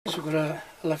So I've got a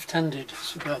left-handed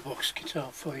cigar box guitar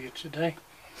for you today.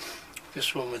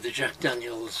 This one with the Jack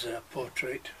Daniels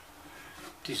portrait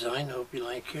design. Hope you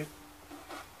like it.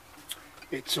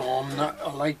 It's on a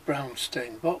light brown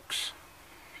stained box.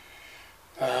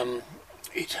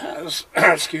 It has,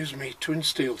 excuse me, twin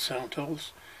steel sound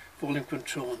holes, volume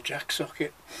control and jack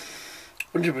socket,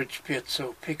 underbridge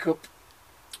piezo pickup,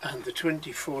 and the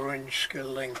 24-inch scale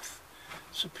length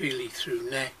Sapele through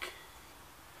neck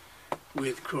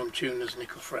with chrome tuners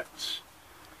nickel frets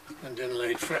and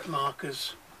inlaid fret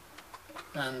markers.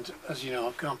 And as you know,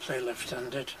 I can't play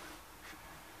left-handed,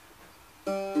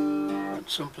 and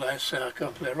some players say I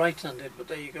can't play right-handed, but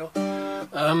there you go.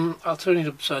 I'll turn it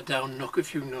upside down, knock a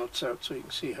few notes out so you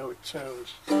can see how it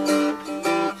sounds.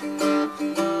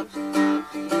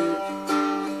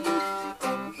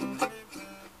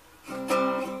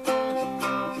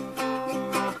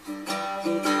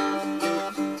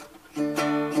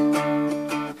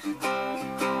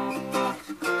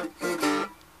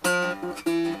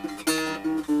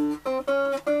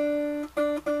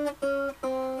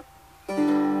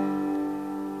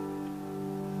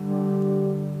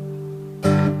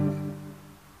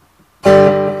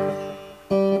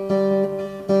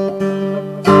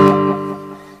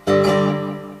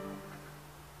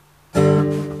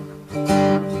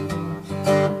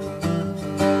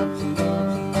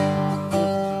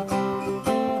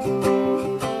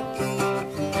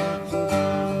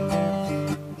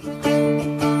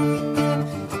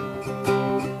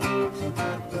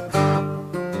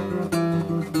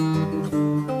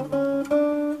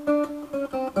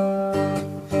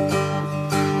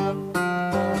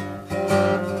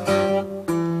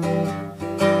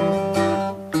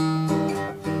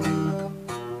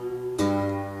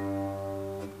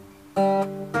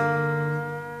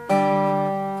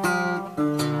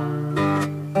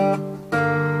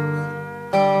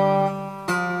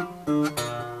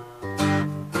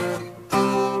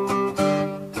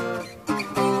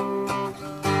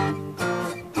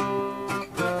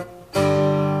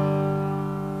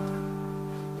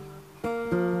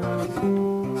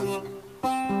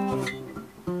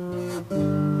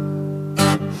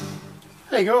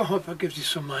 There you go, hope that gives you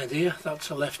some idea.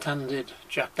 That's a left-handed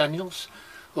Jack Daniels.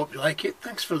 Hope you like it.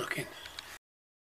 Thanks for looking.